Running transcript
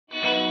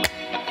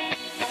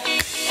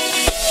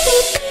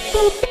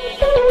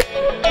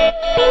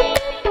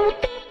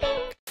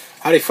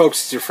Howdy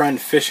folks, it's your friend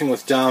Fishing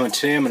with Dom, and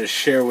today I'm going to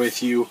share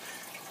with you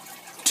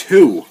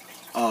two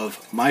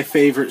of my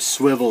favorite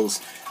swivels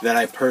that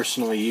I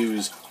personally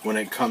use when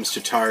it comes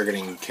to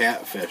targeting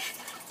catfish.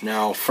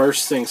 Now,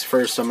 first things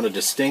first, I'm going to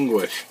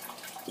distinguish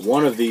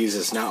one of these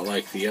is not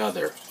like the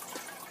other.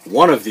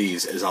 One of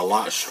these is a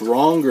lot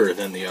stronger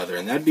than the other,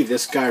 and that'd be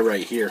this guy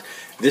right here.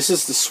 This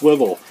is the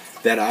swivel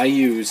that I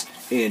use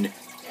in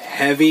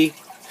heavy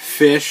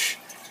fish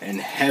and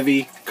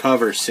heavy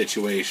cover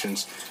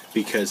situations,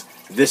 because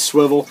this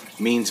swivel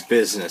means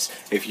business.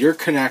 If you're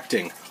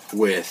connecting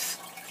with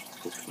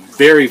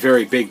very,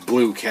 very big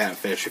blue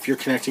catfish, if you're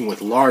connecting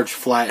with large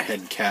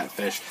flathead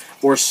catfish,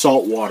 or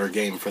saltwater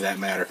game for that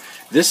matter,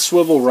 this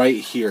swivel right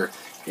here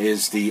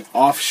is the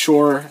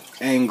Offshore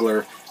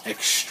Angler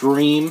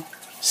Extreme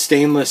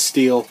Stainless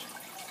Steel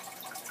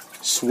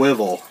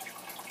Swivel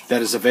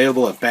that is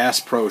available at Bass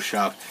Pro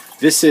Shop.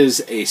 This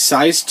is a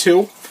size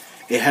 2.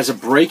 It has a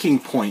breaking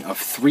point of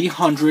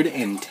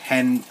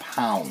 310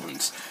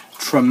 pounds.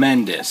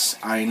 Tremendous,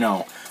 I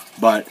know.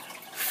 But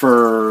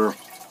for,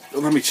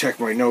 let me check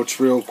my notes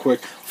real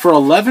quick. For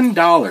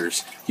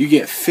 $11, you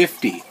get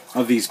 50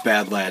 of these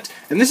bad lads.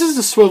 And this is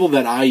the swivel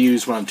that I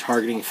use when I'm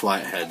targeting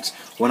flatheads,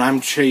 when I'm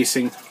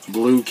chasing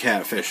blue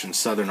catfish in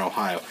southern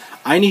Ohio.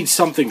 I need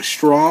something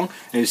strong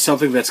and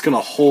something that's going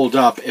to hold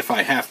up if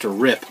I have to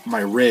rip my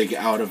rig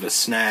out of a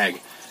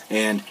snag.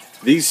 And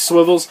these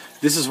swivels,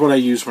 this is what I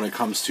use when it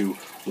comes to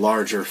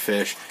larger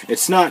fish.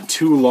 It's not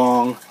too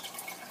long.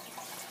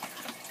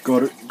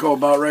 Go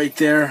about right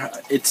there.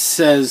 It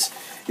says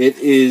it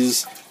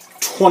is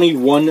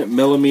 21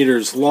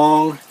 millimeters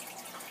long.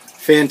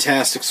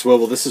 Fantastic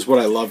swivel. This is what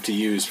I love to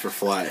use for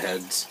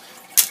flatheads.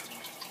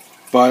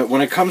 But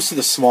when it comes to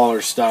the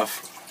smaller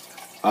stuff,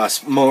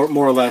 more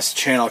or less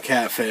channel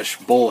catfish,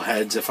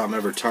 bullheads if I'm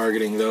ever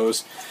targeting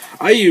those,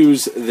 I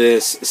use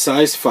this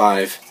size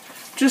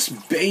 5,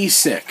 just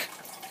basic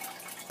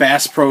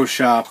Bass Pro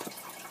Shop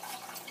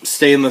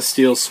stainless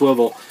steel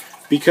swivel,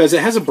 because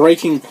it has a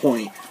breaking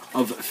point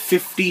of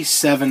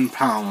 57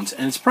 pounds,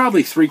 and it's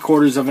probably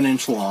 3/4 of an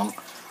inch long.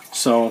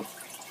 So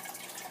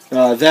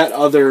that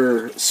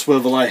other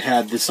swivel I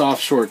had, this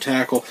Offshore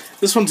Tackle,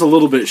 this one's a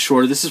little bit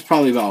shorter. This is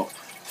probably about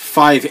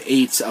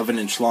 5/8 of an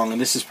inch long,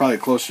 and this is probably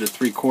closer to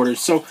 3/4.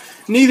 So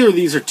neither of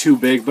these are too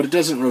big, but it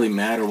doesn't really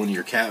matter when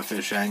you're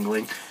catfish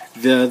angling.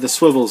 The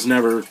swivel's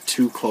never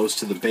too close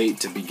to the bait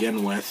to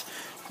begin with.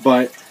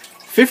 But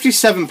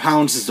 57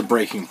 pounds is the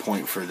breaking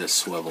point for this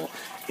swivel.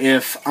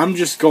 If I'm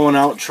just going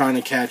out trying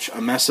to catch a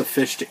mess of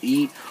fish to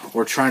eat,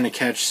 or trying to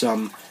catch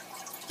some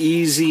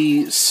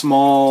easy,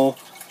 small,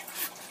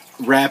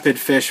 rapid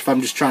fish, if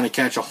I'm just trying to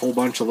catch a whole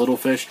bunch of little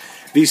fish,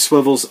 these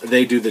swivels,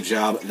 they do the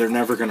job. They're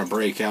never going to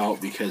break out,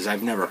 because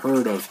I've never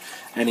heard of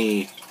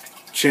any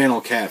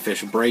channel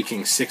catfish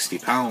breaking 60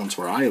 pounds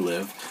where I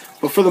live.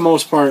 But for the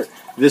most part,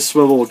 this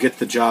swivel will get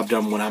the job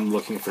done when I'm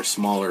looking for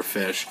smaller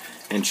fish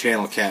and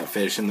channel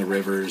catfish in the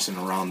rivers and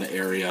around the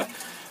area.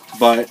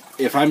 But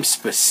if I'm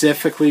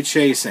specifically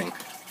chasing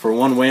for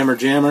one whammer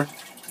jammer,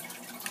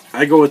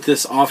 I go with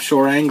this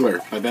Offshore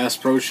Angler by Bass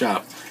Pro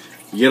Shop.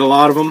 You get a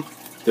lot of them.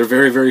 They're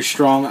very, very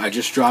strong. I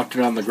just dropped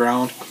it on the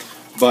ground.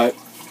 But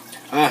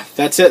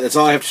that's it. That's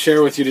all I have to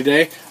share with you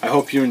today. I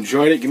hope you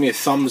enjoyed it. Give me a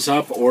thumbs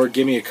up, or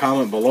give me a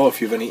comment below if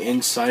you have any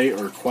insight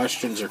or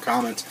questions or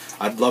comments.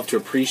 I'd love to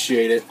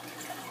appreciate it.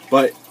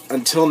 But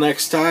until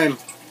next time,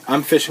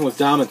 I'm Fishing with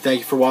Dom, and thank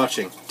you for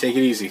watching. Take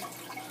it easy.